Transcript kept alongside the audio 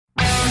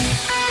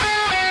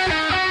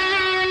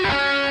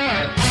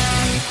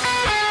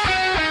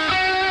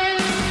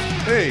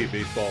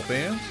baseball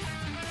fans.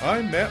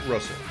 I'm Matt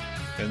Russell,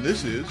 and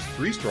this is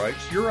Three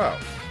Strikes, You're Out,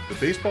 the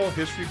Baseball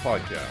History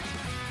Podcast.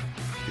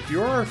 If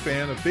you are a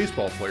fan of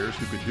baseball players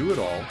who could do it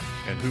all,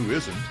 and who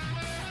isn't,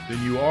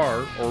 then you are,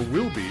 or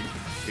will be,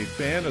 a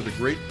fan of the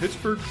great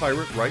Pittsburgh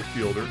Pirate right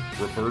fielder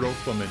Roberto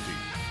Clemente.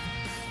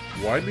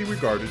 Widely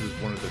regarded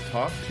as one of the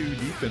top two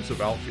defensive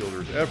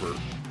outfielders ever,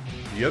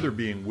 the other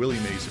being Willie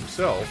Mays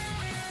himself,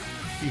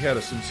 he had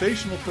a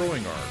sensational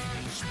throwing arm,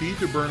 speed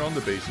to burn on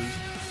the bases,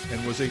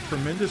 and was a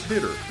tremendous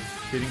hitter,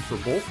 hitting for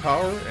both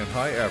power and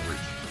high average.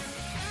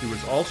 He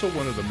was also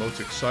one of the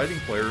most exciting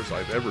players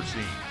I've ever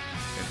seen,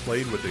 and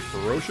played with a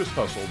ferocious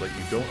hustle that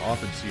you don't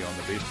often see on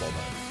the baseball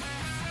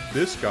diamond.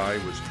 This guy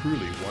was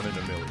truly one in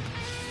a million.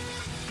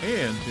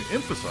 And to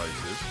emphasize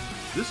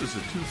this is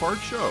a two-part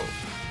show.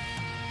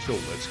 So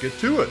let's get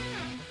to it.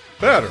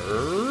 Batter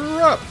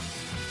up!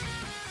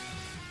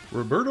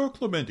 Roberto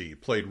Clemente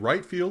played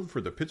right field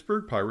for the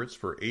Pittsburgh Pirates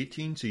for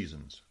 18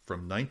 seasons,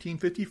 from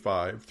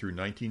 1955 through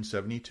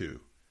 1972.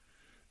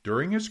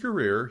 During his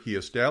career, he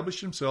established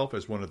himself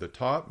as one of the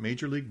top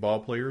Major League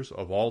ballplayers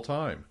of all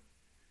time.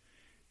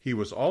 He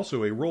was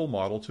also a role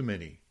model to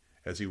many,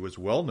 as he was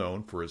well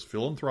known for his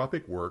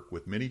philanthropic work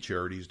with many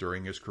charities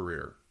during his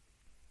career.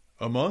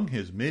 Among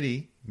his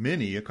many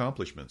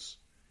accomplishments,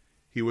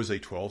 he was a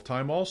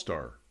 12-time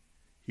All-Star.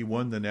 He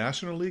won the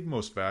National League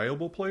Most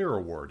Valuable Player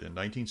Award in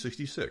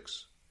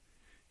 1966.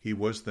 He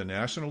was the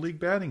National League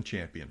batting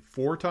champion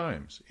 4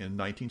 times in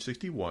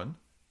 1961,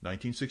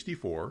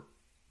 1964,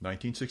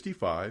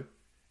 1965,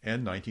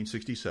 and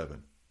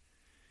 1967.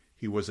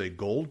 He was a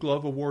Gold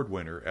Glove Award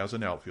winner as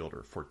an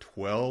outfielder for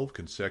 12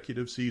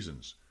 consecutive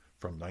seasons,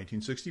 from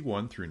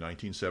 1961 through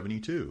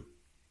 1972.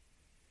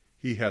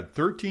 He had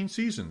 13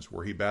 seasons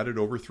where he batted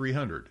over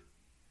 300.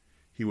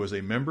 He was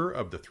a member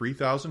of the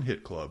 3,000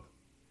 Hit Club.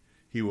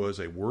 He was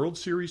a World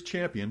Series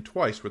champion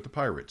twice with the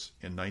Pirates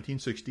in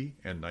 1960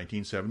 and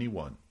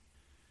 1971.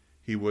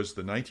 He was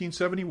the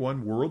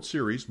 1971 World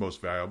Series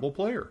Most Valuable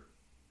Player.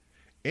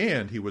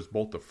 And he was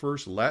both the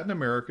first Latin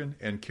American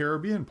and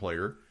Caribbean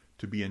player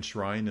to be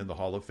enshrined in the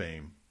Hall of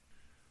Fame.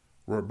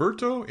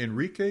 Roberto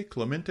Enrique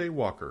Clemente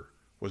Walker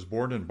was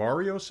born in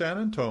Barrio San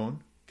Antón,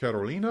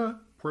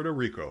 Carolina, Puerto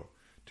Rico,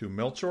 to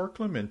Melchor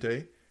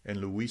Clemente and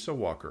Luisa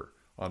Walker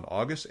on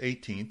August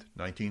 18,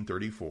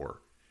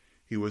 1934.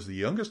 He was the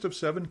youngest of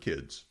 7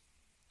 kids.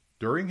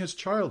 During his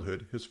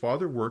childhood, his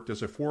father worked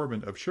as a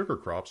foreman of sugar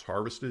crops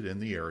harvested in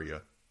the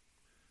area.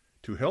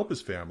 To help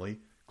his family,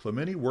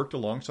 Clemente worked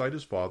alongside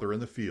his father in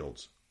the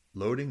fields,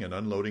 loading and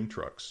unloading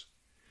trucks.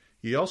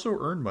 He also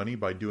earned money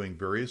by doing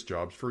various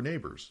jobs for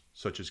neighbors,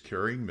 such as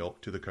carrying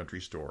milk to the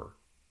country store.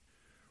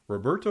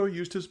 Roberto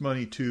used his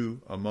money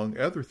to, among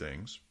other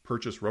things,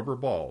 purchase rubber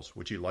balls,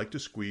 which he liked to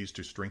squeeze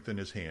to strengthen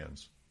his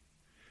hands.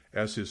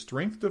 As his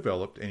strength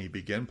developed and he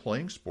began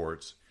playing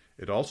sports,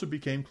 it also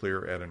became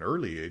clear at an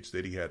early age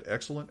that he had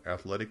excellent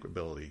athletic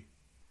ability.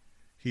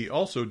 He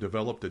also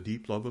developed a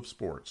deep love of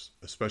sports,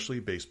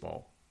 especially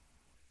baseball.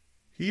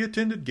 He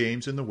attended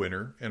games in the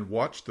winter and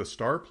watched the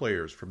star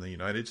players from the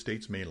United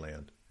States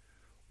mainland.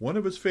 One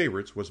of his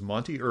favorites was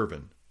Monte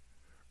Irvin.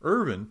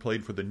 Irvin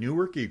played for the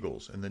Newark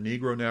Eagles in the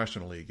Negro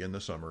National League in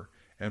the summer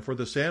and for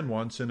the San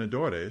Juan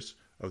Senadores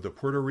of the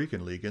Puerto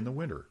Rican League in the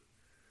winter.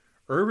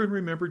 Irvin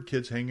remembered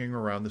kids hanging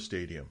around the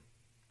stadium.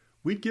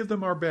 "We'd give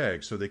them our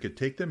bags so they could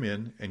take them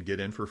in and get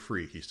in for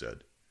free," he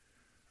said.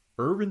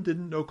 Irvin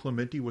didn't know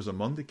Clemente was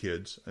among the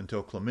kids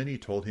until Clemente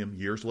told him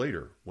years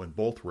later, when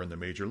both were in the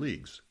major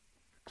leagues.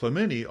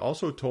 Clemente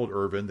also told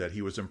Irvin that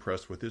he was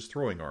impressed with his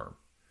throwing arm.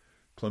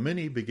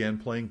 Clemente began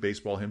playing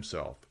baseball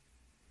himself.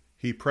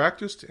 He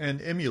practiced and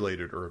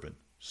emulated Irvin,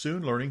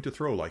 soon learning to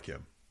throw like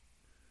him.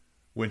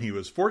 When he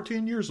was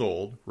 14 years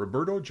old,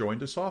 Roberto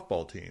joined a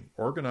softball team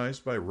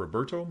organized by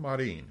Roberto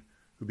Marin,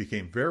 who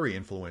became very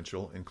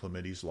influential in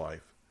Clemente's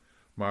life.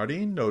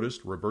 Marin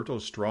noticed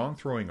Roberto's strong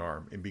throwing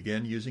arm and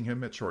began using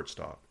him at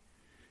shortstop.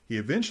 He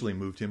eventually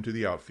moved him to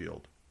the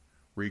outfield.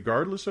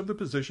 Regardless of the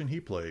position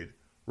he played,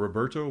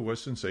 Roberto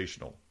was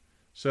sensational.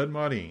 Said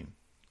Marin,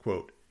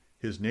 quote,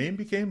 "His name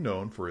became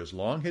known for his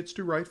long hits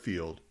to right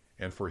field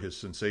and for his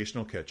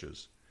sensational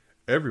catches.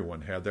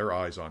 Everyone had their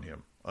eyes on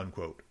him,"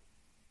 unquote.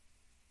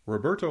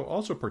 Roberto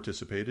also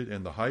participated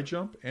in the high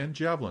jump and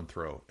javelin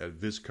throw at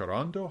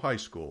Vizcarrondo High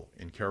School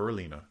in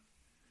Carolina.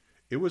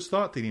 It was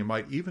thought that he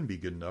might even be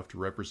good enough to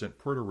represent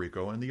Puerto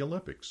Rico in the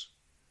Olympics.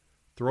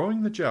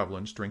 Throwing the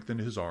javelin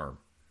strengthened his arm.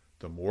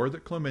 The more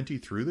that Clemente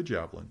threw the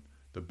javelin,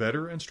 the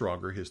better and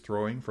stronger his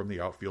throwing from the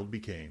outfield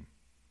became.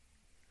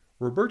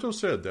 Roberto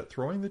said that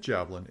throwing the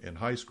javelin in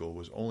high school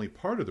was only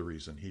part of the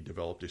reason he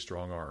developed a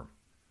strong arm.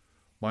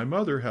 "My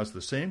mother has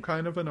the same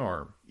kind of an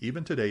arm,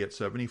 even today at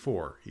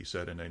 74, he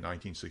said in a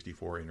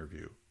 1964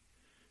 interview.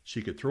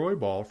 "She could throw a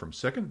ball from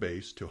second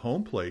base to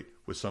home plate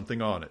with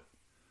something on it.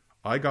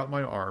 I got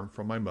my arm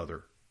from my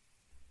mother."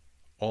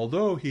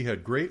 Although he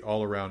had great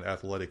all-around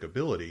athletic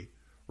ability,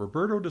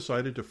 Roberto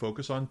decided to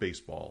focus on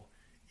baseball,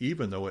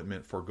 even though it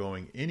meant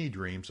foregoing any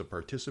dreams of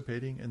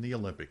participating in the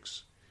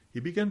Olympics. He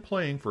began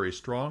playing for a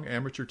strong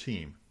amateur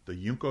team, the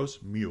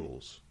Juncos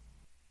Mules.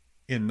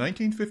 In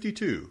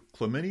 1952,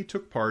 Clemente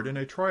took part in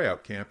a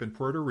tryout camp in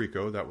Puerto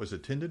Rico that was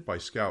attended by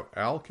scout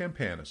Al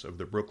Campanis of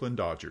the Brooklyn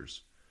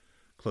Dodgers.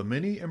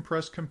 Clemente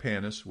impressed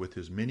Campanis with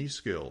his many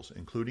skills,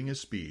 including his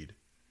speed.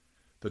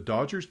 The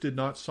Dodgers did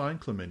not sign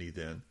Clemente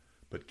then,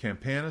 but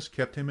Campanis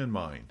kept him in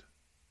mind.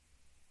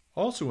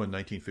 Also in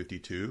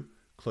 1952,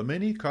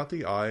 Clemente caught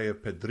the eye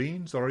of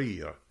Pedrin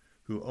Zarilla,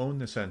 who owned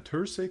the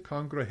Santurce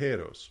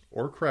Cangrejeros,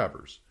 or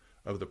Crabbers,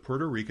 of the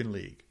Puerto Rican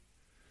League.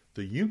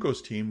 The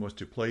Yuncos team was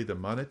to play the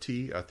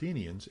Manatee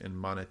Athenians in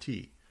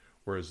Manatee,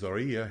 where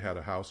Zarilla had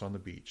a house on the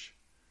beach.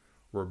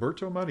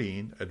 Roberto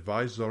Marin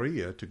advised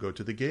Zarilla to go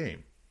to the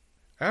game.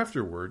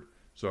 Afterward,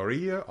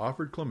 Zarilla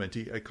offered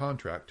Clemente a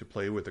contract to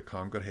play with the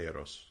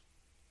Cangrejeros.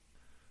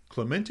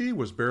 Clemente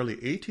was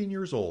barely 18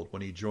 years old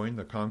when he joined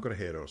the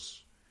Cangrejeros.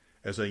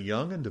 As a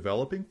young and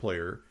developing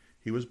player,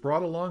 he was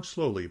brought along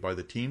slowly by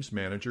the team's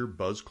manager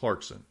Buzz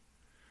Clarkson.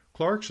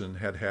 Clarkson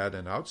had had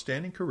an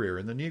outstanding career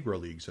in the Negro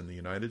Leagues in the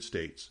United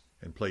States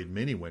and played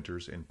many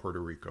winters in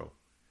Puerto Rico.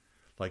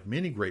 Like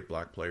many great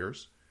black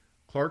players,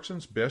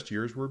 Clarkson's best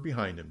years were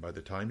behind him by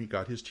the time he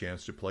got his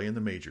chance to play in the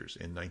majors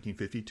in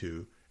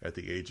 1952 at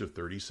the age of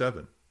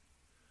 37.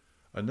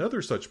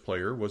 Another such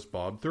player was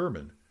Bob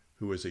Thurman,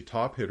 who was a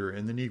top hitter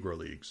in the Negro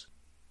Leagues.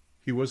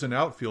 He was an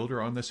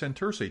outfielder on the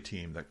Santurce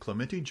team that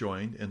Clemente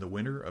joined in the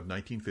winter of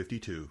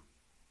 1952.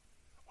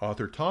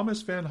 Author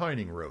Thomas Van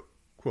Heining wrote,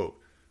 quote,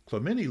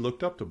 Clemente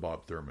looked up to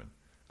Bob Thurman.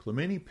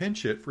 Clemente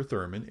pinch hit for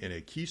Thurman in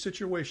a key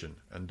situation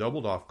and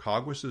doubled off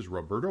Caguas's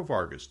Roberto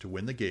Vargas to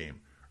win the game,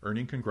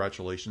 earning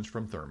congratulations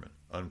from Thurman,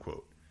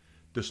 unquote.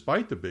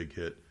 Despite the big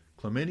hit,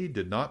 Clemente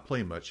did not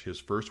play much his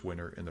first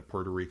winter in the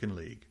Puerto Rican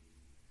League.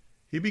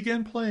 He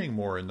began playing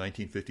more in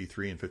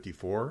 1953 and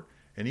 54,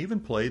 and even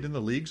played in the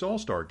league's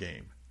All-Star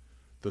Game.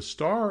 The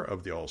star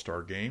of the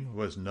All-Star Game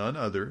was none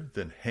other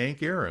than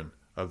Hank Aaron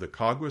of the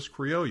Caguas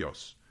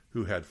Criollos,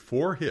 who had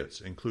 4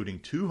 hits, including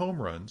 2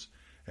 home runs,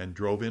 and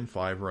drove in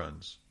 5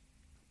 runs.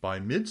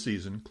 By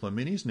mid-season,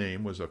 Clemente's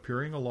name was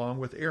appearing along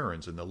with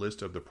Aaron's in the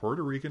list of the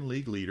Puerto Rican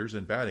League leaders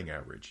in batting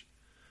average.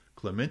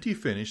 Clemente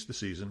finished the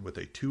season with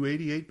a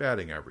 .288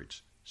 batting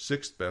average,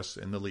 6th best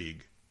in the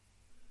league.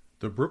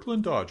 The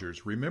Brooklyn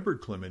Dodgers remembered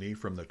Clemente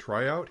from the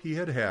tryout he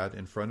had had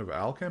in front of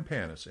Al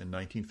Campanis in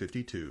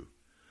 1952.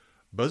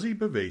 Buzzy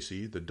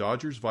Bavasi, the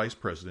Dodgers vice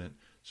president,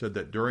 said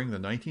that during the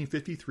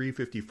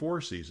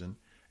 1953-54 season,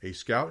 a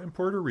scout in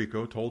Puerto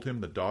Rico told him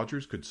the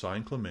Dodgers could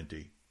sign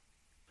Clemente.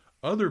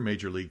 Other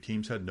major league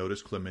teams had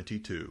noticed Clemente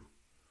too.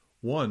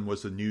 One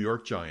was the New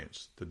York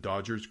Giants, the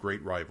Dodgers'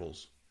 great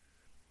rivals.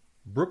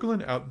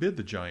 Brooklyn outbid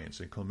the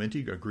Giants and Clemente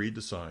agreed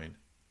to sign.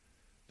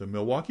 The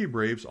Milwaukee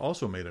Braves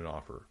also made an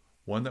offer,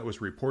 one that was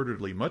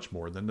reportedly much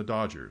more than the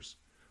Dodgers,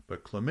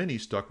 but Clemente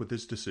stuck with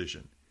his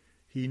decision.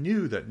 He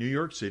knew that New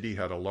York City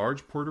had a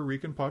large Puerto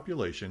Rican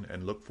population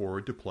and looked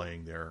forward to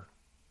playing there.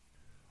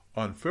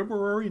 On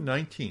February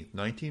 19,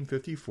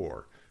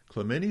 1954,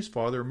 Clemente's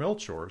father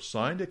Melchor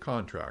signed a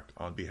contract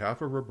on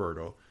behalf of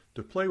Roberto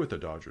to play with the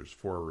Dodgers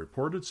for a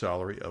reported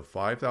salary of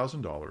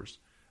 $5,000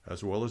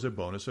 as well as a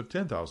bonus of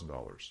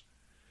 $10,000.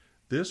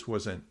 This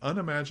was an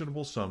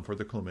unimaginable sum for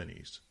the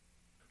Clementes.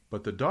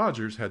 But the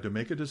Dodgers had to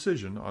make a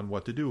decision on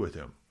what to do with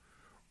him.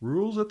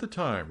 Rules at the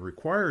time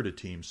required a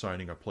team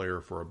signing a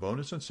player for a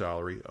bonus and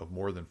salary of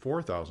more than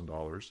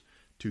 $4,000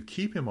 to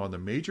keep him on the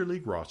major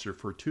league roster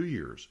for 2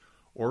 years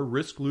or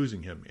risk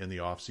losing him in the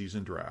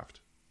off-season draft.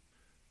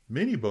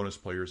 Many bonus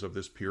players of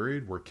this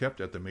period were kept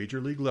at the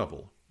major league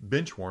level,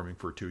 bench warming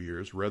for 2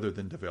 years rather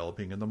than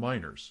developing in the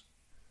minors.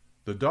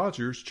 The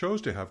Dodgers chose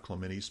to have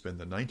Clemente spend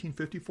the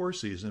 1954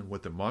 season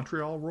with the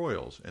Montreal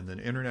Royals in the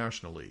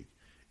International League,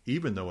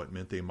 even though it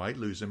meant they might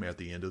lose him at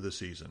the end of the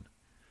season.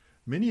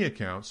 Many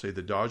accounts say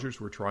the Dodgers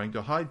were trying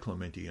to hide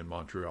Clemente in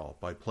Montreal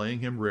by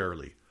playing him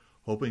rarely,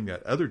 hoping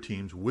that other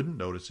teams wouldn't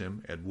notice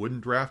him and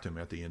wouldn't draft him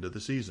at the end of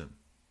the season.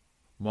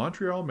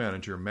 Montreal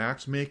manager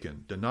Max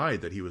Macon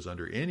denied that he was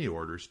under any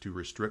orders to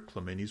restrict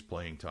Clemente's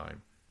playing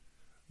time.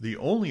 The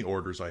only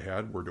orders I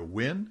had were to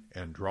win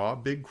and draw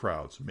big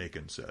crowds,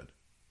 Macon said.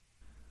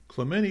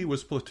 Clemente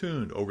was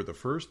platooned over the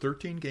first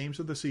 13 games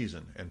of the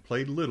season and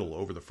played little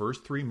over the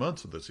first 3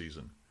 months of the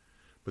season.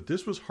 But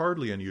this was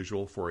hardly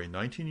unusual for a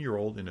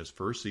 19-year-old in his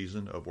first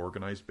season of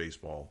organized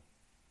baseball.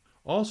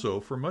 Also,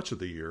 for much of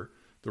the year,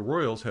 the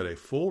Royals had a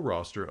full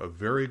roster of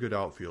very good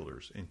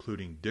outfielders,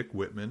 including Dick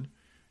Whitman,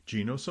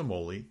 Gino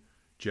Samoli,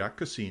 Jack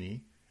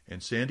Cassini,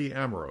 and Sandy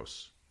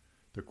Amoros.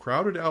 The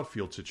crowded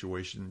outfield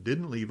situation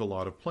didn't leave a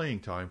lot of playing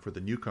time for the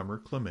newcomer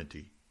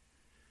Clemente.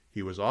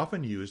 He was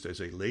often used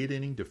as a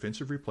late-inning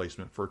defensive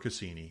replacement for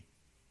Cassini.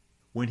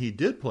 When he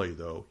did play,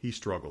 though, he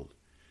struggled.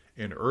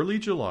 In early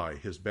July,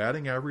 his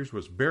batting average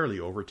was barely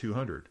over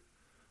 200.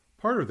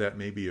 Part of that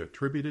may be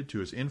attributed to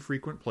his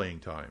infrequent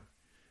playing time.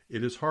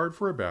 It is hard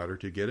for a batter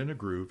to get in a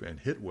groove and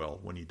hit well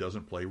when he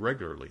doesn't play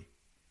regularly.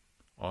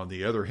 On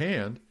the other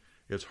hand,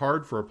 it's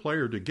hard for a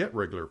player to get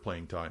regular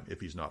playing time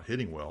if he's not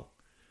hitting well.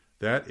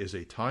 That is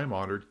a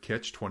time-honored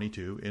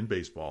catch-22 in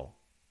baseball.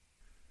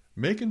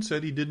 Macon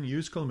said he didn't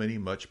use Clemente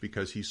much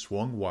because he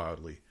swung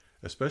wildly,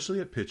 especially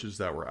at pitches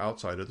that were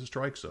outside of the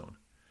strike zone.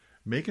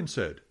 Macon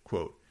said,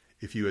 quote,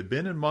 "If you had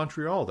been in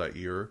Montreal that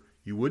year,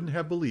 you wouldn't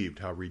have believed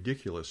how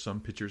ridiculous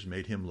some pitchers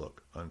made him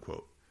look."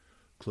 Unquote.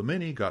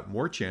 Clemente got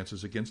more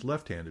chances against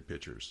left-handed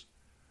pitchers.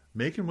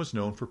 Macon was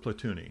known for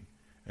platooning,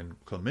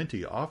 and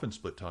Clemente often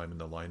split time in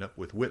the lineup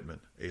with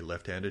Whitman, a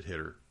left-handed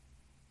hitter.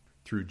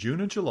 Through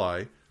June and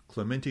July,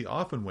 Clemente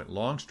often went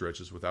long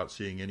stretches without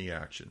seeing any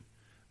action.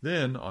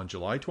 Then, on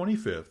July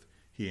 25th,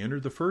 he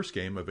entered the first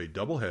game of a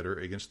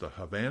doubleheader against the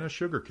Havana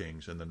Sugar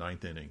Kings in the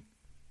ninth inning.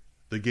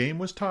 The game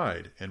was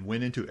tied and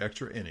went into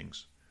extra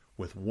innings.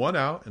 With one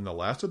out in the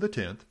last of the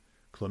 10th,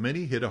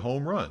 Clemente hit a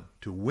home run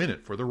to win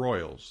it for the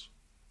Royals.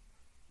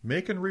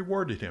 Macon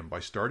rewarded him by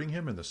starting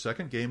him in the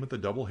second game of the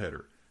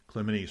doubleheader,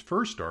 Clemente's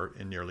first start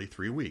in nearly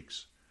 3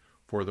 weeks.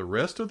 For the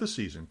rest of the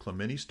season,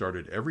 Clemente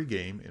started every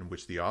game in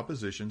which the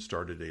opposition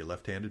started a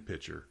left-handed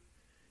pitcher.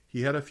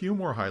 He had a few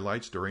more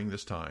highlights during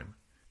this time.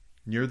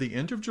 Near the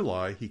end of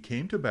July, he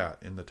came to bat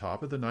in the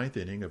top of the ninth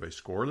inning of a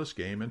scoreless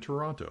game in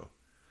Toronto.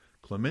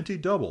 Clemente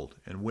doubled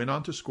and went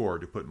on to score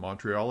to put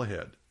Montreal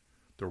ahead.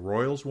 The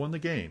Royals won the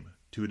game,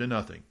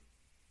 2-0.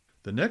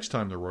 The next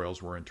time the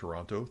Royals were in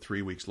Toronto,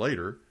 3 weeks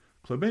later,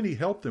 Clemente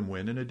helped them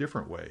win in a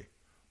different way.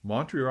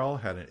 Montreal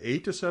had an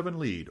 8-7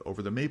 lead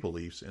over the Maple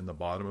Leafs in the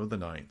bottom of the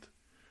ninth.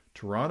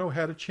 Toronto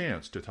had a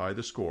chance to tie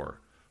the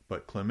score,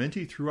 but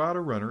Clemente threw out a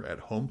runner at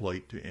home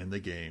plate to end the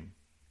game.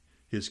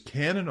 His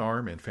cannon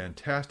arm and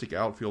fantastic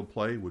outfield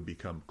play would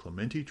become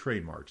Clemente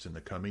trademarks in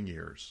the coming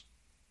years.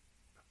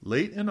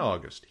 Late in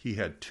August, he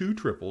had 2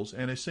 triples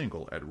and a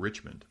single at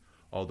Richmond,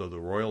 although the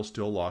Royals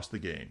still lost the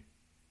game.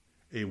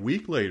 A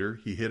week later,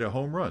 he hit a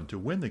home run to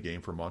win the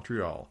game for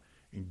Montreal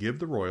and give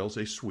the Royals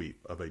a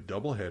sweep of a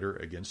doubleheader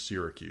against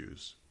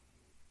Syracuse.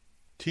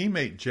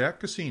 Teammate Jack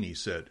Cassini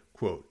said,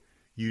 quote,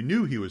 "You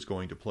knew he was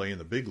going to play in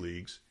the big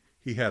leagues.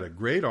 He had a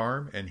great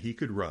arm and he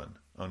could run."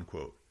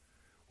 Unquote.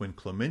 When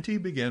Clemente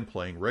began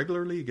playing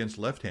regularly against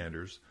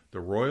left-handers,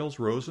 the Royals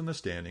rose in the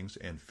standings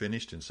and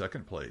finished in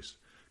second place.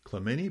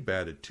 Clemente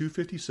batted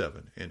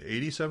 .257 in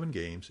 87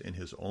 games in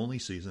his only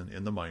season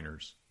in the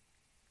minors.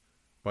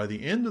 By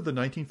the end of the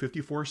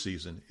 1954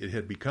 season, it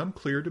had become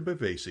clear to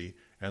Bavasi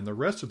and the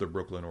rest of the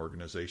Brooklyn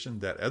organization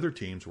that other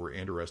teams were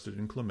interested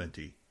in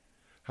Clemente.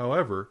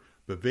 However,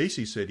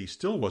 Bavasi said he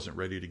still wasn't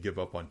ready to give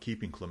up on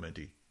keeping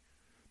Clemente.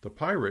 The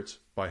Pirates,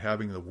 by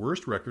having the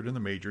worst record in the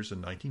majors in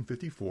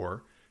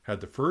 1954, had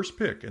the first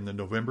pick in the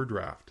November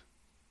draft.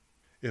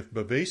 If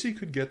Bavasi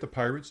could get the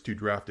Pirates to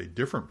draft a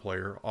different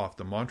player off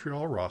the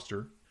Montreal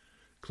roster,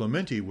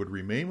 Clemente would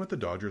remain with the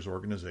Dodgers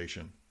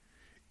organization.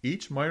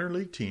 Each minor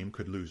league team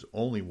could lose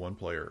only one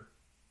player.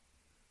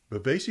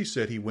 Bavasi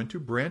said he went to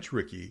Branch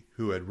Rickey,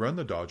 who had run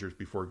the Dodgers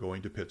before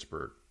going to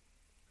Pittsburgh.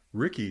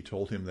 Rickey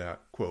told him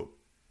that, quote,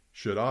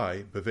 "Should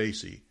I,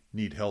 Bavasi,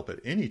 need help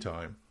at any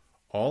time,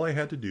 all I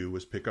had to do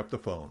was pick up the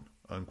phone."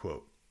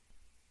 Unquote.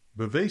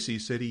 Bavasi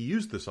said he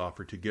used this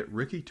offer to get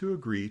Rickey to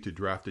agree to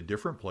draft a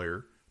different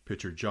player,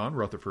 pitcher John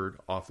Rutherford,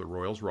 off the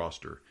Royals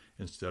roster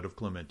instead of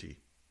Clemente.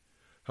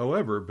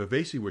 However,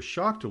 Bavasi was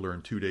shocked to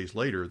learn 2 days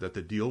later that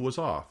the deal was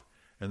off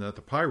and that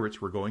the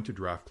Pirates were going to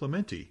draft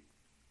Clemente.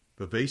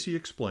 Bavasi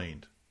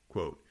explained,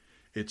 quote,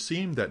 "It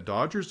seemed that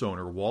Dodgers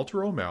owner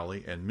Walter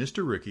O'Malley and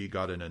Mr. Rickey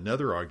got in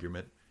another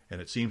argument, and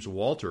it seems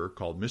Walter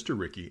called Mr.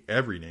 Rickey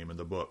every name in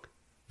the book.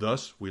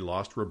 Thus, we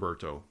lost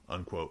Roberto."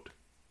 Unquote.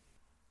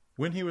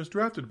 When he was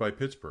drafted by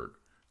Pittsburgh,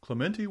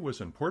 Clemente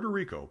was in Puerto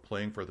Rico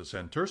playing for the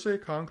Santurce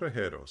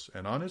Cangrejeros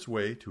and on his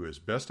way to his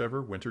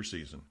best-ever winter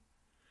season.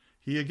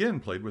 He again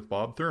played with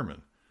Bob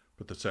Thurman,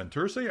 but the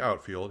Santurce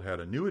outfield had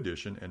a new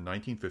addition in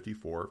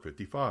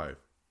 1954-55.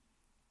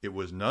 It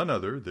was none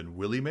other than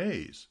Willie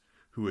Mays,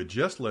 who had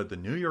just led the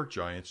New York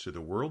Giants to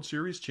the World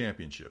Series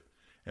championship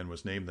and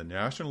was named the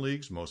National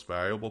League's most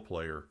valuable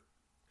player.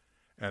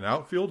 An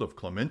outfield of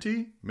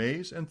Clemente,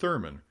 Mays, and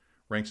Thurman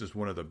ranks as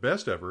one of the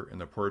best ever in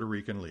the Puerto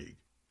Rican League.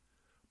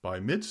 By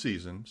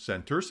mid-season,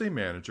 Santurce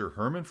manager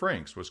Herman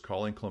Franks was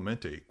calling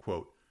Clemente,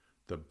 quote,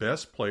 "the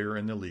best player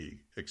in the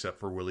league,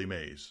 except for Willie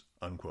Mays."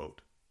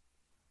 Unquote.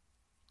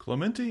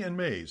 Clemente and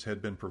Mays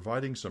had been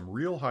providing some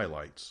real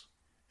highlights.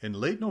 In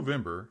late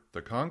November,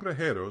 the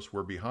Cangrejeros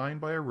were behind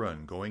by a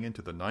run going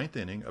into the ninth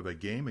inning of a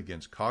game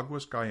against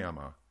Caguas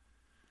Cayama.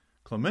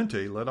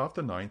 Clemente led off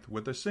the ninth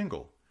with a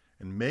single,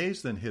 and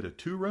Mays then hit a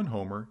 2-run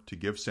homer to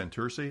give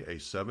Santurce a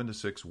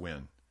 7-6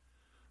 win.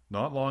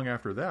 Not long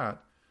after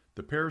that,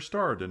 the pair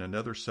starred in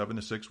another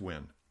 7-6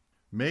 win.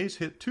 Mays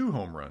hit 2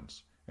 home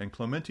runs, and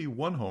Clemente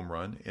 1 home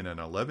run in an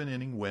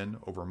 11-inning win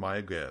over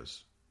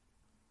Mayaguez.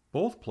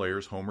 Both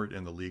players homered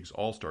in the league's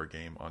All-Star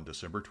game on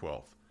December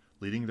 12th,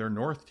 leading their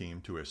North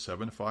team to a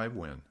 7-5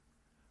 win.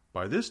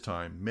 By this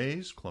time,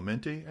 Mays,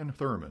 Clemente, and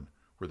Thurman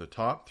were the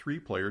top 3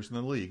 players in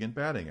the league in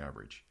batting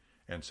average,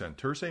 and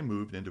Santurce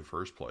moved into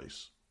first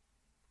place.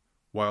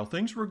 While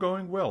things were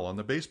going well on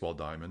the baseball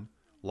diamond,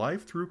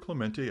 life threw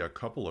Clemente a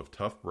couple of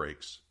tough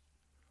breaks.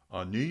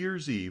 On New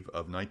Year's Eve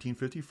of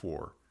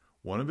 1954,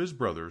 one of his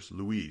brothers,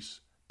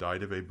 Luis,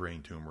 died of a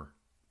brain tumor.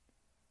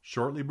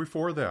 Shortly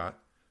before that,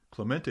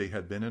 Clemente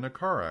had been in a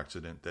car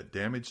accident that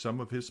damaged some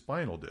of his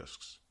spinal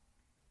discs.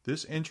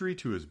 This injury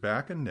to his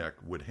back and neck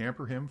would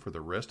hamper him for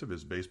the rest of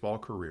his baseball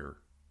career.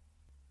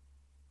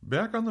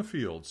 Back on the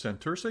field,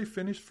 Santurce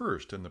finished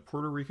first in the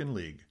Puerto Rican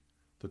League.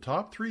 The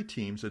top 3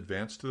 teams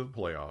advanced to the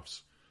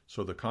playoffs,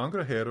 so the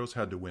Cangrejeros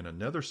had to win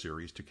another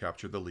series to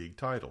capture the league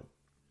title.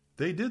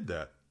 They did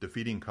that,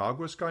 defeating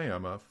Caguas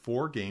Guayama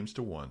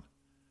 4-1.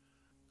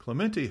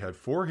 Clemente had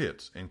 4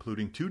 hits,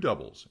 including 2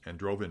 doubles, and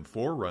drove in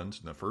 4 runs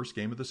in the first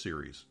game of the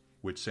series,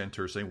 which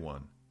Santurce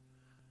won.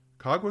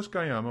 Caguas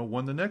Guayama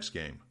won the next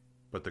game,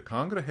 but the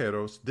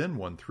Cangrejeros then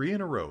won 3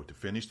 in a row to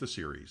finish the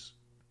series.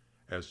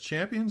 As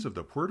champions of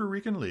the Puerto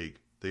Rican League,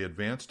 they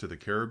advanced to the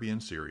Caribbean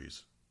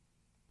Series.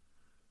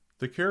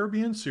 The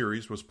Caribbean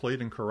Series was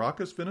played in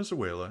Caracas,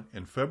 Venezuela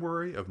in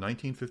February of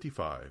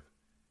 1955.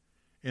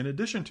 In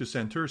addition to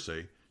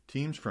Santurce,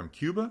 teams from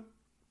Cuba,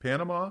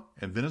 Panama,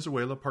 and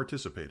Venezuela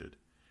participated.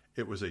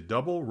 It was a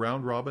double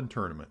round-robin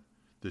tournament.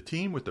 The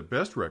team with the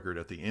best record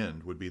at the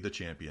end would be the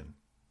champion.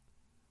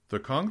 The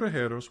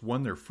Cangrejeros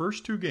won their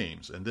first 2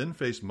 games and then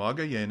faced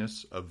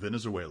Magallanes of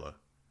Venezuela.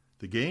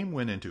 The game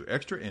went into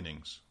extra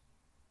innings.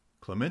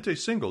 Clemente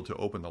singled to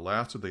open the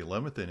last of the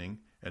 11th inning,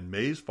 and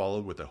Mays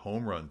followed with a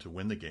home run to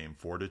win the game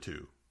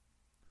 4-2.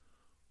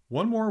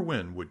 One more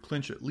win would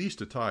clinch at least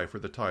a tie for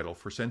the title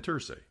for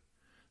Santurce.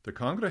 The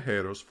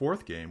Cangrejeros'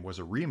 4th game was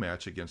a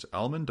rematch against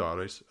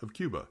Almendares of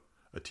Cuba,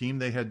 a team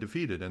they had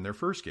defeated in their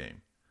first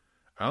game.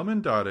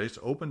 Almendares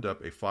opened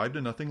up a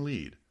 5-0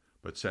 lead,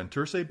 but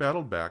Santurce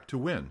battled back to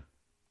win.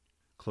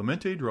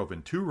 Clemente drove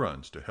in 2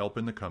 runs to help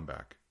in the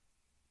comeback.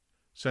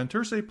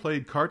 Santurce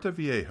played Carta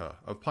Vieja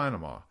of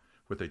Panama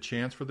with a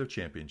chance for the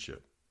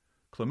championship.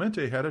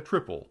 Clemente had a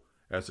triple,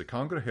 as the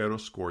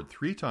Cangrejeros scored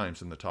 3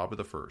 times in the top of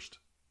the first.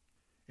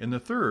 In the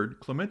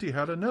third, Clemente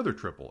had another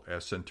triple,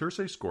 as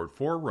Santurce scored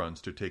 4 runs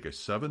to take a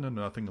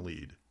 7-0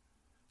 lead.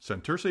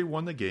 Santurce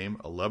won the game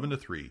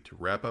 11-3 to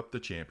wrap up the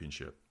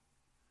championship.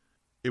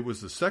 It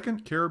was the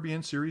second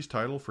Caribbean Series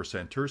title for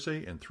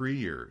Santurce in 3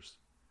 years.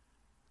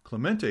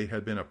 Clemente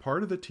had been a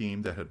part of the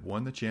team that had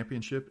won the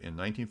championship in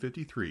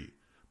 1953,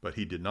 but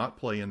he did not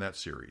play in that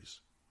series.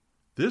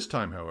 This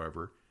time,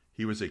 however,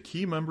 he was a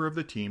key member of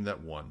the team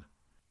that won.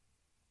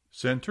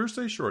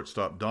 Santurce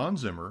shortstop Don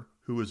Zimmer,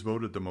 who was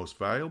voted the most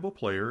valuable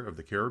player of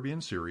the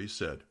Caribbean Series,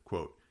 said,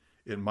 quote,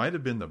 "It might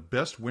have been the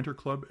best winter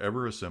club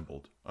ever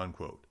assembled,"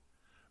 unquote.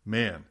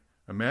 Man,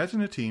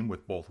 imagine a team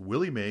with both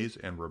Willie Mays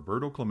and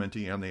Roberto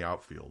Clemente on the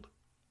outfield.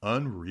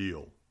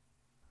 Unreal.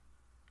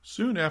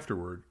 Soon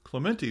afterward,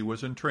 Clemente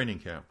was in training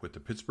camp with the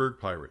Pittsburgh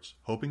Pirates,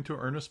 hoping to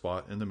earn a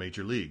spot in the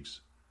major leagues.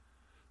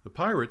 The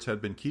Pirates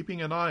had been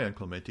keeping an eye on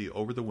Clemente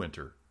over the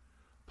winter.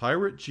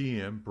 Pirate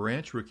GM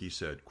Branch Rickey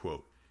said,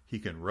 quote, "He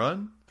can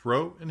run,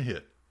 throw, and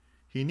hit.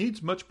 He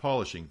needs much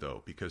polishing,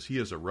 though, because he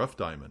is a rough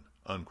diamond,"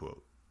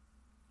 unquote.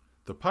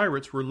 The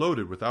Pirates were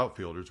loaded with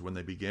outfielders when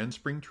they began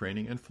spring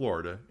training in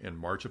Florida in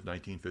March of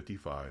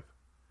 1955.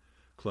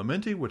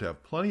 Clemente would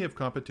have plenty of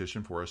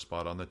competition for a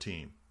spot on the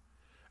team.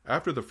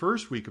 After the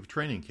first week of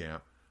training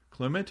camp,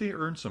 Clemente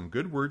earned some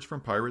good words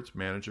from Pirates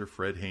manager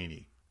Fred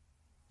Haney.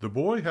 "The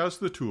boy has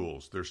the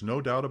tools, there's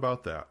no doubt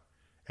about that,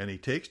 and he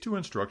takes to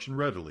instruction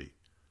readily.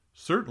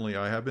 Certainly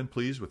I have been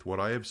pleased with what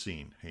I have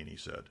seen," Haney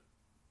said.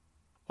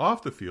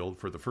 Off the field,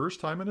 for the first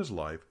time in his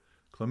life,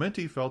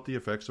 Clemente felt the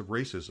effects of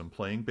racism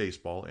playing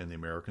baseball in the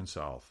American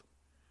South.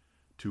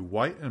 To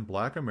white and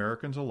black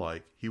Americans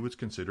alike, he was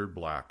considered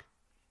black.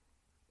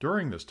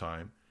 During this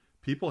time,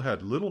 people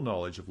had little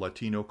knowledge of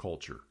Latino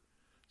culture.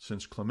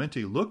 Since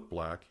Clemente looked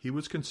black, he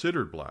was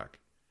considered black.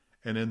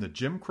 And in the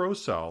Jim Crow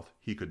South,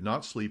 he could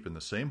not sleep in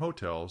the same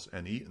hotels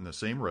and eat in the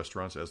same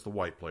restaurants as the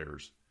white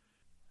players.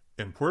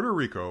 In Puerto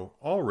Rico,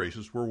 all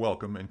races were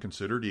welcome and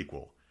considered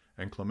equal,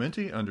 and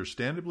Clemente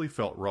understandably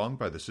felt wronged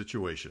by the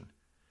situation.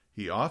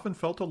 He often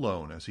felt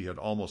alone, as he had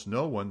almost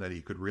no one that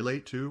he could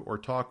relate to or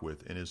talk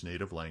with in his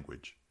native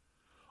language.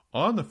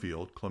 On the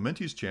field,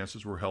 Clemente's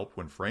chances were helped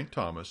when Frank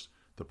Thomas,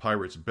 the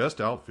Pirates' best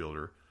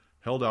outfielder,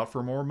 held out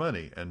for more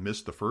money and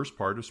missed the first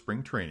part of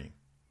spring training.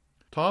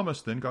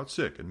 Thomas then got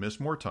sick and missed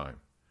more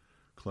time.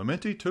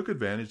 Clemente took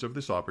advantage of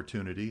this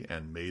opportunity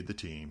and made the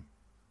team.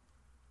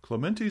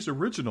 Clemente's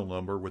original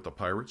number with the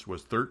Pirates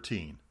was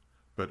 13,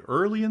 but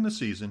early in the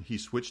season he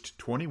switched to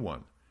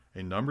 21,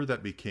 a number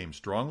that became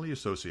strongly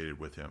associated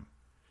with him.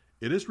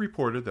 It is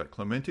reported that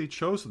Clemente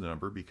chose the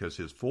number because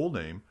his full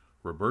name,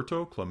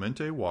 Roberto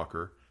Clemente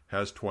Walker,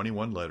 has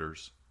 21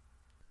 letters.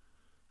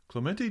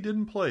 Clemente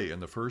didn't play in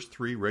the first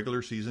 3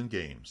 regular season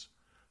games.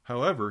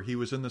 However, he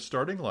was in the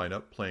starting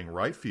lineup playing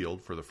right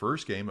field for the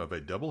first game of a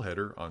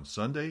doubleheader on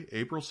Sunday,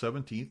 April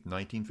 17,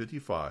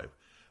 1955,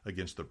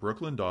 against the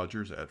Brooklyn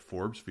Dodgers at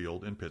Forbes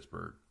Field in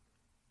Pittsburgh.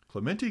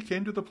 Clemente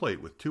came to the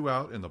plate with 2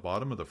 out in the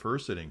bottom of the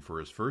first inning for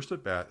his first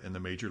at-bat in the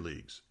major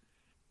leagues.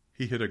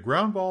 He hit a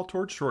ground ball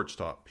toward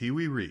shortstop Pee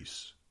Wee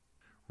Reese.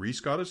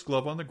 Reese got his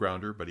glove on the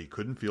grounder, but he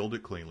couldn't field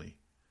it cleanly.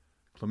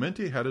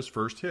 Clemente had his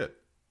first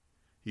hit.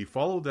 He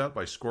followed that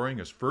by scoring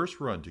his first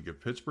run to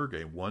give Pittsburgh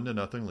a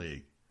 1-0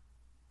 lead.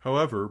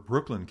 However,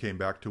 Brooklyn came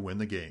back to win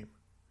the game.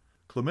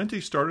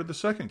 Clemente started the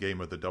second game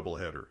of the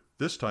doubleheader,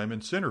 this time in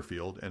center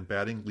field and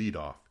batting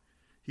leadoff.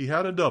 He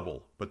had a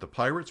double, but the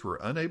Pirates were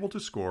unable to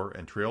score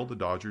and trailed the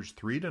Dodgers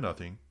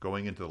 3-0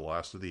 going into the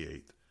last of the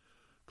eighth.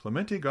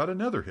 Clemente got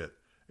another hit,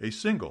 a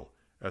single,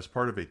 as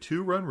part of a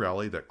 2-run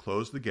rally that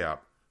closed the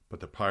gap, but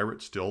the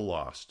Pirates still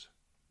lost.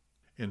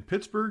 In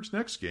Pittsburgh's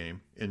next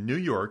game, in New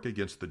York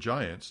against the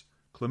Giants,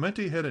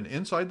 Clemente hit an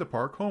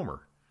inside-the-park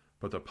homer,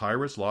 but the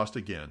Pirates lost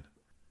again.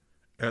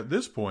 At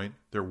this point,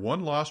 their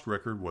one-loss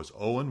record was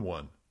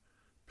 0-1.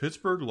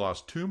 Pittsburgh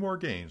lost 2 more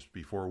games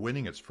before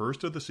winning its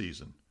first of the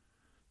season.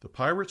 The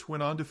Pirates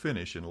went on to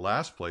finish in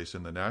last place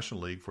in the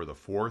National League for the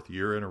 4th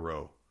year in a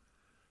row.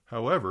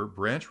 However,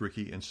 Branch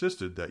Rickey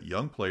insisted that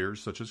young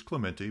players such as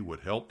Clemente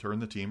would help turn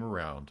the team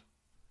around.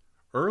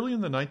 Early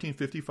in the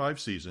 1955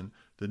 season,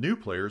 the new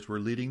players were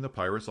leading the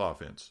Pirates'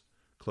 offense.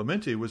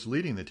 Clemente was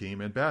leading the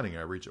team in batting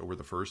average over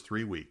the first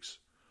 3 weeks.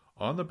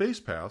 On the base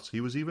paths,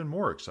 he was even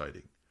more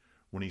exciting.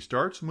 When he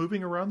starts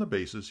moving around the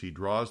bases, he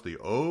draws the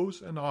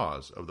ohs and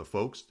ahs of the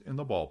folks in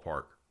the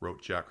ballpark,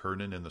 wrote Jack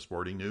Hernan in the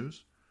Sporting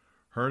News.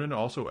 Hernan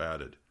also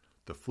added,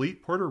 the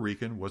fleet Puerto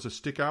Rican was a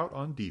stickout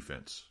on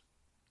defense.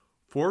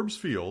 Forbes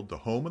Field, the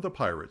home of the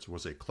Pirates,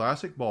 was a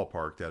classic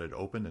ballpark that had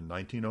opened in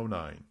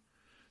 1909.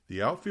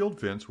 The outfield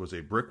fence was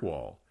a brick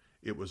wall.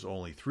 It was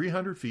only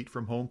 300 feet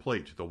from home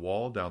plate to the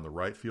wall down the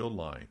right field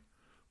line,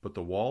 but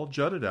the wall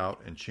jutted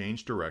out and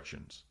changed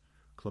directions.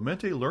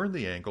 Clemente learned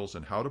the angles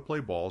and how to play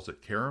balls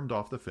that caromed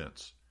off the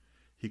fence.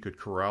 He could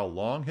corral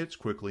long hits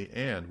quickly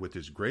and, with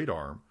his great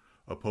arm,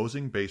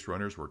 opposing base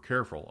runners were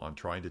careful on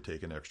trying to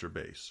take an extra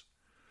base.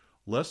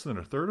 Less than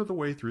a third of the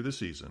way through the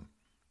season,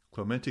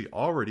 Clemente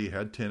already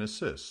had 10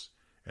 assists,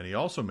 and he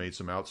also made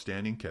some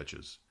outstanding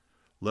catches.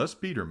 Les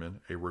Biederman,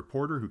 a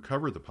reporter who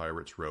covered the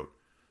Pirates, wrote,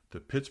 "The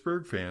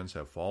Pittsburgh fans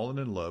have fallen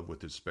in love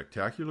with his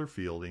spectacular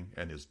fielding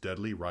and his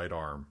deadly right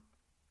arm."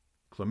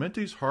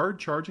 Clemente's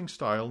hard-charging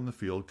style in the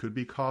field could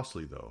be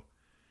costly, though.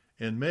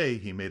 In May,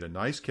 he made a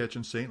nice catch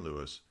in St.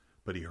 Louis,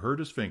 but he hurt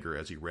his finger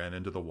as he ran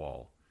into the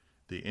wall.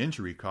 The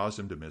injury caused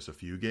him to miss a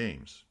few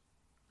games.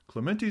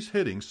 Clemente's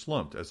hitting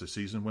slumped as the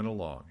season went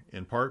along,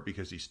 in part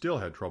because he still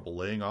had trouble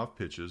laying off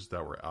pitches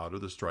that were out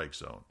of the strike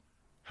zone.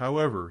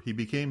 However, he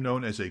became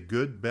known as a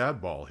good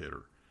bad ball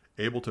hitter,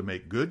 able to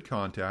make good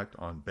contact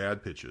on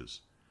bad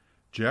pitches.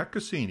 Jack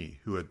Cassini,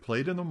 who had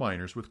played in the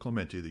minors with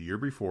Clemente the year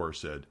before,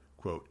 said,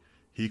 quote,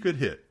 "He could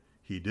hit.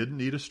 He didn't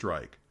need a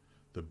strike.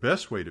 The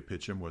best way to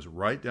pitch him was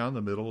right down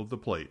the middle of the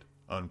plate."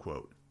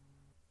 Unquote.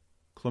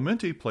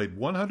 Clemente played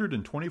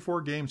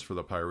 124 games for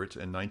the Pirates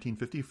in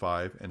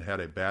 1955 and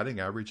had a batting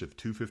average of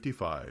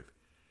 .255.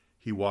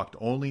 He walked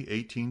only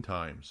 18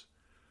 times.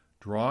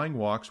 Drawing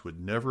walks would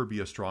never be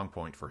a strong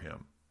point for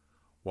him.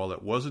 While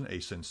it wasn't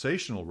a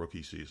sensational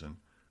rookie season,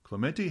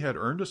 Clemente had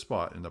earned a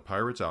spot in the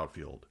Pirates'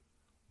 outfield.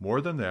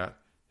 More than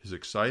that, his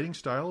exciting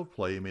style of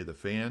play made the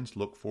fans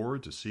look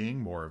forward to seeing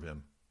more of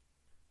him.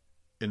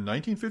 In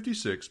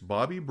 1956,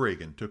 Bobby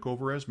Bragan took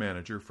over as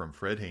manager from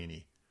Fred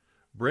Haney.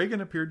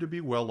 Bragan appeared to be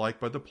well liked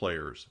by the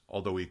players,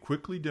 although he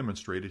quickly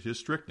demonstrated his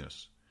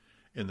strictness.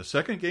 In the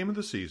second game of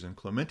the season,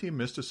 Clemente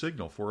missed a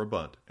signal for a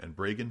bunt, and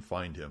Bragan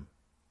fined him.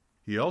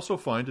 He also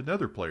fined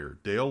another player,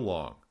 Dale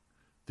Long.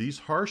 These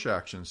harsh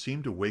actions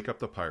seemed to wake up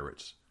the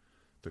Pirates.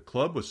 The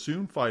club was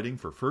soon fighting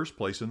for first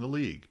place in the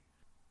league.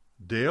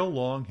 Dale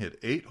Long hit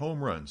 8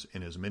 home runs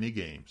in as many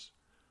games.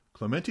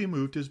 Clemente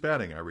moved his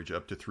batting average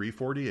up to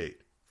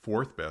 .348,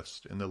 4th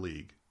best in the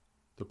league.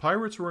 The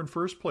Pirates were in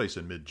first place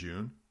in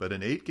mid-June, but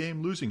an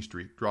 8-game losing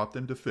streak dropped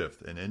them to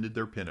 5th and ended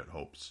their pennant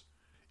hopes.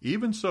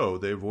 Even so,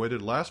 they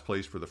avoided last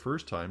place for the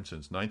first time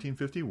since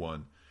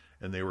 1951,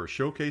 and they were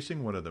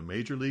showcasing one of the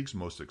Major League's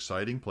most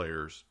exciting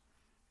players.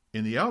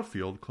 In the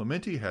outfield,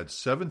 Clemente had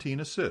 17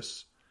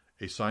 assists,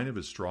 a sign of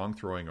his strong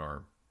throwing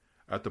arm.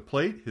 At the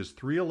plate, his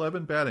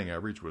 .311 batting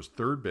average was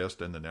 3rd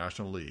best in the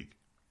National League.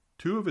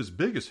 2 of his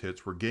biggest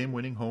hits were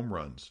game-winning home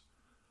runs.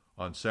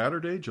 On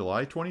Saturday,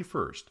 July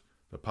 21st,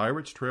 the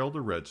Pirates trailed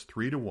the Reds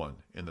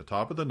 3-1 in the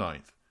top of the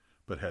 9th,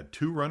 but had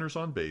 2 runners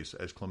on base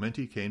as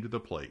Clemente came to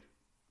the plate.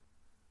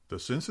 The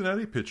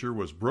Cincinnati pitcher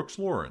was Brooks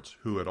Lawrence,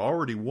 who had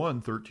already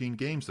won 13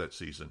 games that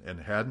season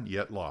and hadn't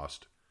yet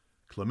lost.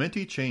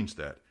 Clemente changed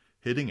that,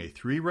 hitting a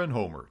 3-run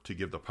homer to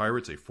give the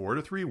Pirates a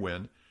 4-3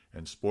 win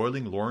and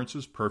spoiling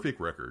Lawrence's perfect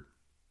record.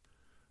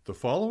 The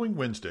following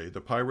Wednesday,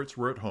 the Pirates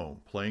were at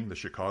home, playing the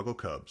Chicago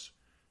Cubs.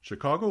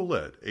 Chicago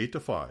led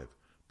 8-5,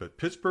 but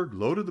Pittsburgh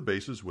loaded the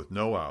bases with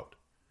no out.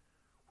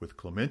 With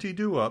Clemente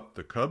due up,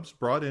 the Cubs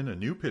brought in a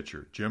new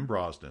pitcher, Jim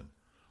Brosnan.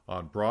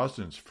 On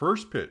Brosnan's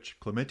first pitch,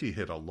 Clemente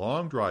hit a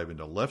long drive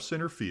into left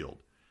center field.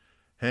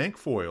 Hank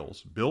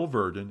Foyles, Bill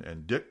Verdon,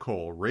 and Dick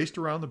Cole raced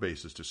around the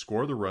bases to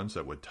score the runs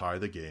that would tie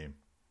the game.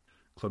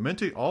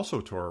 Clemente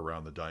also tore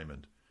around the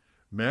diamond.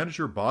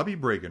 Manager Bobby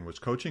Bragan was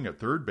coaching at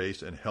third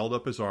base and held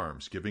up his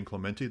arms, giving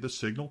Clemente the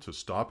signal to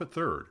stop at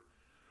third.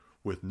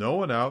 With no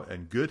one out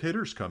and good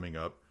hitters coming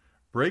up,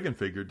 Bragan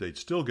figured they'd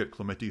still get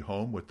Clemente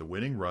home with the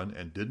winning run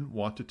and didn't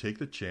want to take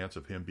the chance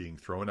of him being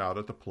thrown out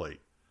at the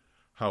plate.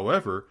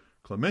 However,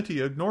 Clemente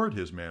ignored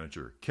his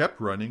manager, kept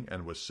running,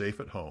 and was safe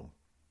at home.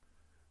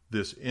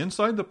 This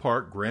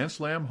inside-the-park grand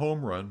slam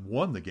home run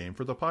won the game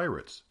for the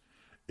Pirates.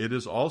 It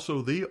is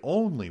also the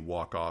only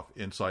walk-off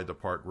inside the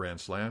park grand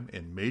slam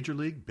in Major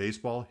League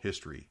Baseball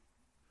history.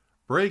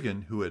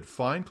 Bragan, who had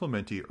fined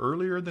Clemente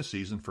earlier in the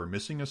season for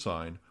missing a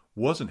sign,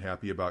 wasn't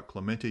happy about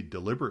Clemente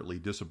deliberately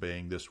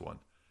disobeying this one.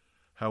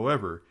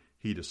 However,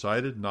 he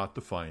decided not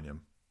to fine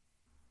him.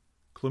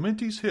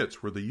 Clemente's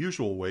hits were the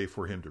usual way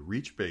for him to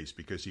reach base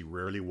because he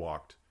rarely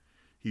walked.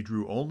 He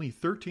drew only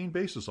 13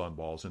 bases on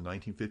balls in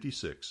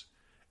 1956,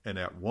 and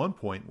at one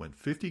point went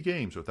 50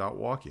 games without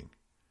walking.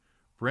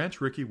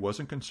 Branch Rickey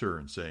wasn't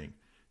concerned, saying,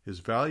 "His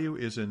value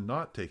is in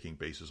not taking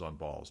bases on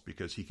balls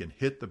because he can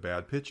hit the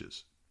bad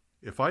pitches.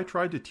 If I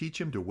tried to teach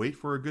him to wait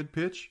for a good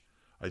pitch,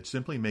 I'd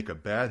simply make a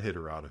bad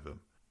hitter out of him.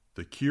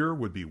 The cure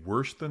would be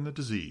worse than the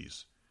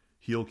disease.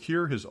 He'll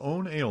cure his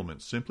own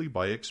ailments simply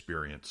by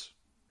experience."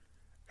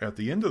 At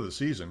the end of the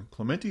season,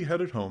 Clemente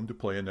headed home to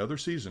play another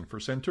season for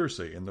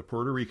Santurce in the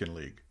Puerto Rican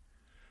League.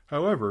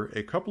 However,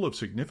 a couple of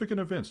significant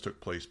events took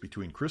place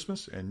between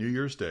Christmas and New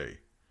Year's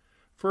Day.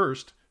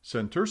 First,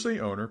 Santurce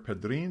owner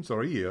Pedrin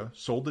Zorrilla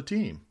sold the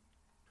team.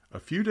 A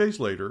few days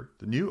later,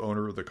 the new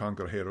owner of the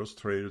Cangrejeros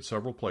traded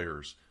several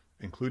players,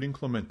 including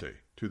Clemente,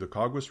 to the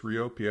Caguas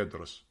Rio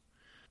Piedras.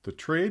 The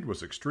trade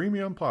was extremely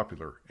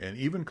unpopular and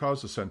even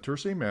caused the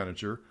Santurce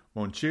manager,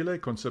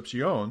 Monchile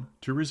Concepcion,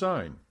 to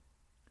resign.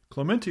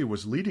 Clemente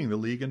was leading the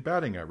league in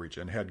batting average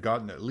and had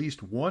gotten at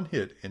least one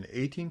hit in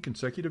 18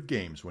 consecutive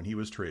games when he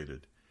was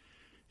traded.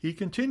 He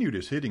continued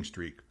his hitting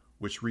streak,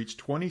 which reached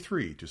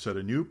 23 to set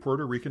a new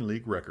Puerto Rican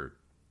League record.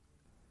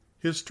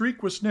 His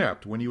streak was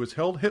snapped when he was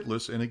held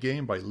hitless in a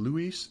game by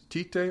Luis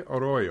Tite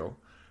Arroyo,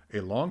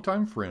 a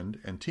longtime friend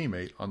and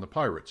teammate on the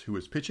Pirates who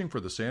was pitching for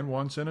the San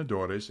Juan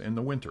Senadores in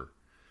the winter.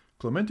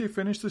 Clemente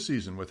finished the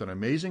season with an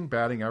amazing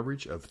batting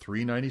average of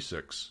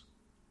 .396.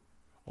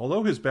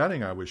 Although his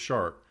batting eye was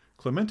sharp,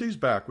 Clemente's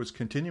back was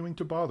continuing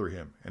to bother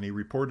him, and he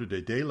reported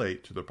a day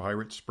late to the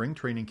Pirates' spring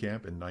training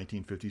camp in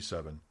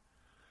 1957.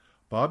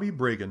 Bobby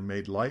Bragan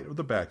made light of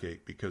the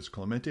backache because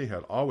Clemente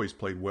had always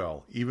played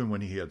well, even when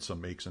he had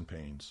some aches and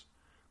pains.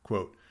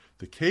 Quote,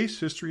 "The case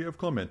history of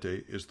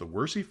Clemente is the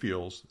worse he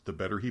feels, the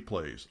better he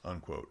plays,"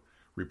 unquote,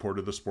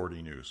 reported the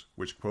Sporting News,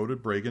 which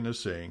quoted Bragan as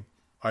saying,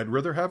 "I'd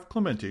rather have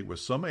Clemente with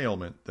some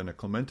ailment than a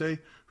Clemente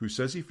who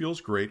says he feels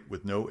great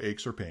with no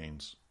aches or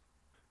pains."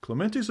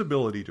 Clemente's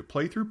ability to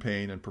play through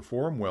pain and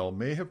perform well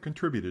may have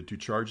contributed to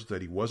charges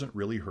that he wasn't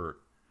really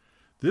hurt.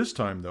 This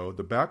time, though,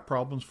 the back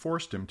problems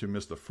forced him to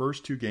miss the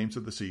first 2 games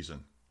of the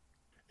season.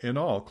 In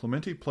all,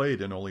 Clemente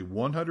played in only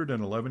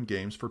 111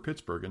 games for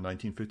Pittsburgh in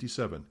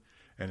 1957,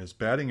 and his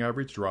batting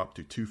average dropped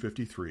to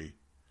 .253.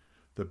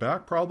 The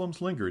back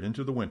problems lingered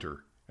into the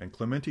winter, and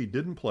Clemente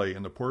didn't play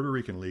in the Puerto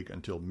Rican League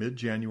until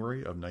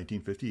mid-January of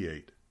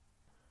 1958.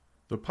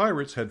 The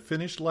Pirates had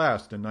finished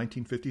last in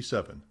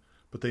 1957,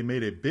 but they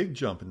made a big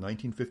jump in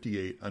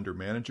 1958 under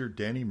manager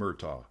Danny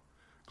Murtaugh.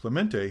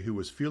 Clemente, who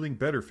was feeling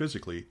better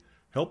physically,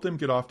 helped them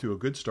get off to a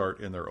good start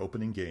in their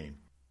opening game.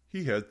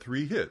 He had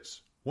 3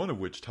 hits, one of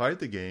which tied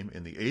the game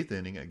in the 8th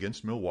inning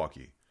against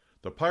Milwaukee.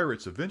 The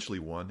Pirates eventually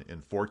won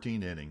in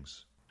 14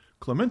 innings.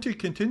 Clemente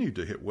continued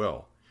to hit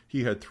well.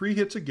 He had 3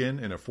 hits again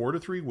in a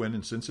 4-3 win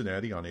in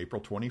Cincinnati on April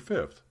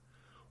 25th.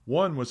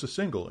 One was a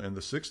single in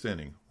the 6th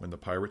inning when the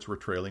Pirates were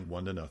trailing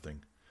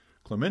 1-0.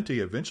 Clemente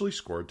eventually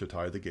scored to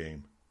tie the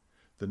game.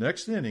 The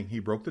next inning, he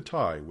broke the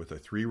tie with a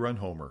 3-run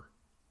homer.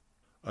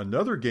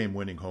 Another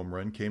game-winning home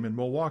run came in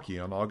Milwaukee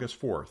on August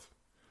 4th.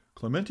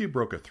 Clemente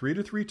broke a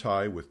 3-3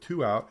 tie with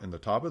 2 out in the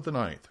top of the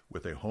 9th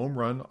with a home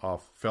run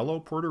off fellow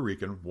Puerto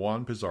Rican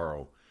Juan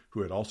Pizarro,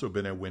 who had also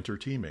been a winter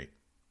teammate.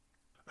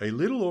 A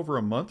little over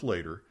a month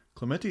later,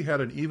 Clemente had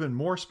an even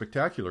more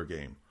spectacular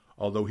game,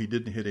 although he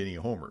didn't hit any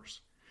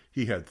homers.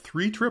 He had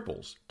 3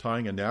 triples,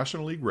 tying a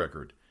National League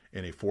record,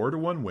 in a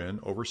 4-1 win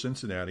over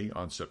Cincinnati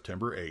on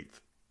September 8th.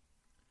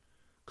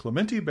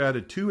 Clemente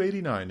batted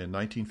 .289 in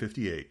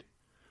 1958.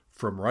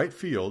 From right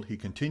field, he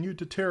continued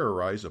to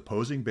terrorize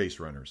opposing base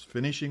runners,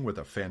 finishing with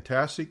a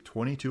fantastic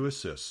 22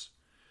 assists.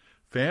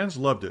 Fans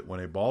loved it when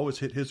a ball was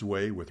hit his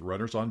way with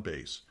runners on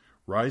base,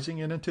 rising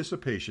in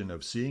anticipation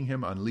of seeing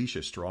him unleash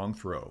a strong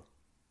throw.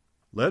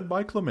 Led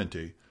by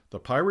Clemente, the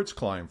Pirates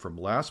climbed from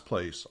last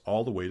place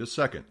all the way to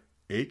second,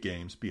 8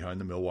 games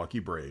behind the Milwaukee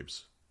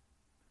Braves.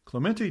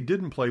 Clemente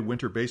didn't play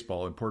winter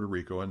baseball in Puerto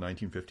Rico in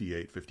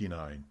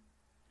 1958-59.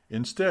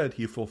 Instead,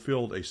 he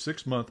fulfilled a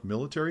 6-month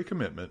military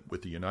commitment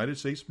with the United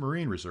States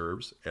Marine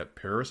Reserves at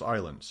Parris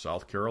Island,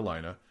 South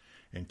Carolina,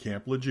 and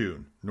Camp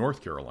Lejeune,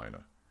 North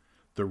Carolina.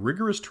 The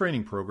rigorous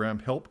training program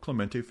helped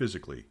Clemente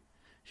physically.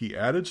 He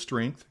added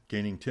strength,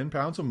 gaining 10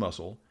 pounds of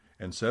muscle,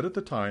 and said at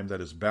the time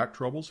that his back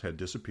troubles had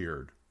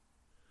disappeared.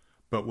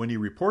 But when he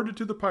reported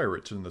to the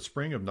Pirates in the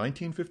spring of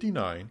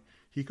 1959,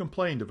 he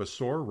complained of a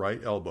sore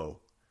right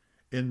elbow.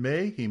 In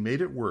May, he made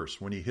it worse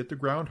when he hit the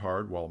ground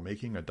hard while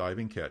making a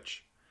diving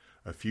catch.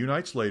 A few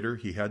nights later,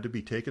 he had to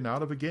be taken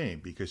out of a game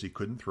because he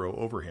couldn't throw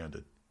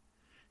overhanded.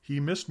 He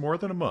missed more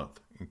than a month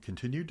and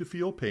continued to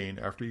feel pain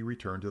after he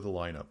returned to the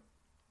lineup.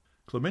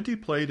 Clemente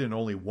played in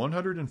only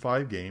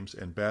 105 games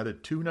and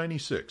batted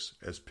 .296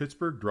 as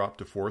Pittsburgh dropped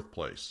to 4th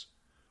place.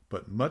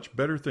 But much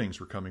better things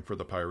were coming for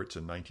the Pirates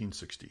in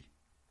 1960.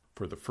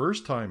 For the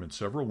first time in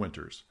several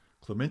winters,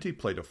 Clemente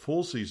played a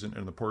full season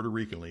in the Puerto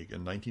Rican League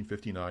in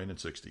 1959 and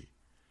 60.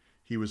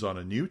 He was on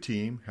a new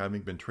team,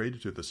 having been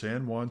traded to the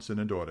San Juan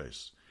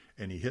Senadores,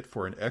 and he hit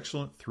for an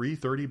excellent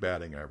 .330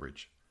 batting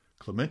average.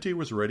 Clemente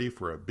was ready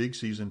for a big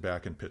season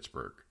back in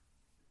Pittsburgh.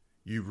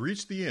 You've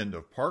reached the end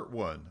of Part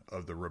 1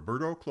 of the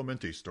Roberto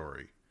Clemente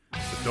story.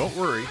 But don't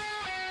worry,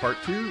 Part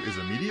 2 is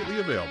immediately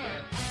available.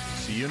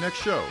 See you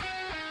next show,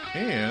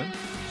 and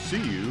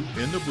see you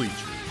in the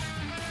bleachers.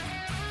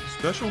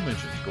 Special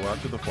mentions go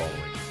out to the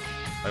following.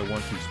 I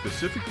want to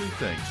specifically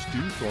thank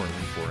Stu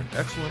Thornley for an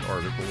excellent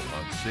article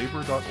on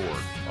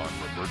SABR.org on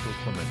Roberto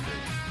Clemente.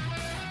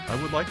 I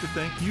would like to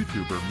thank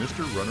YouTuber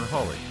Mr. Runner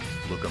Holly,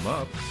 look him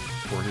up,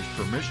 for his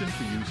permission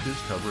to use his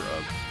cover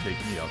of Take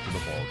Me Out to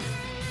the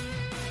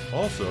Ballgame.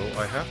 Also,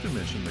 I have to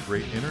mention the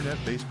great internet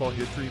baseball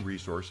history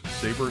resource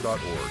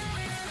SABR.org,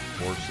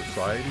 or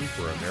Society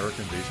for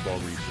American Baseball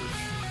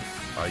Research.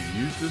 I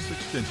use this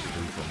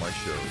extensively for my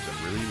shows and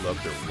really love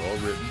their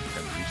well-written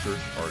and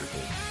researched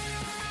articles.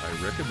 I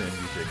recommend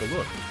you take a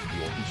look.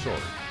 You won't be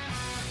sorry.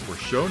 For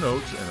show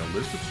notes and a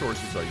list of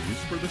sources I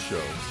use for the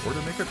show, or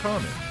to make a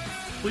comment,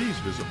 please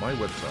visit my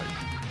website,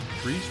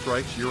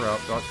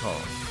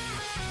 threestrikesyourout.com.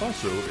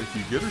 Also, if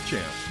you get a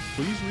chance,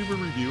 please leave a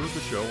review of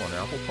the show on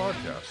Apple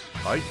Podcasts,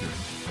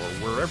 iTunes, or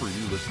wherever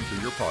you listen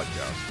to your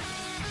podcasts.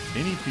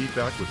 Any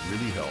feedback would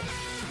really help.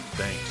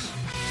 Thanks.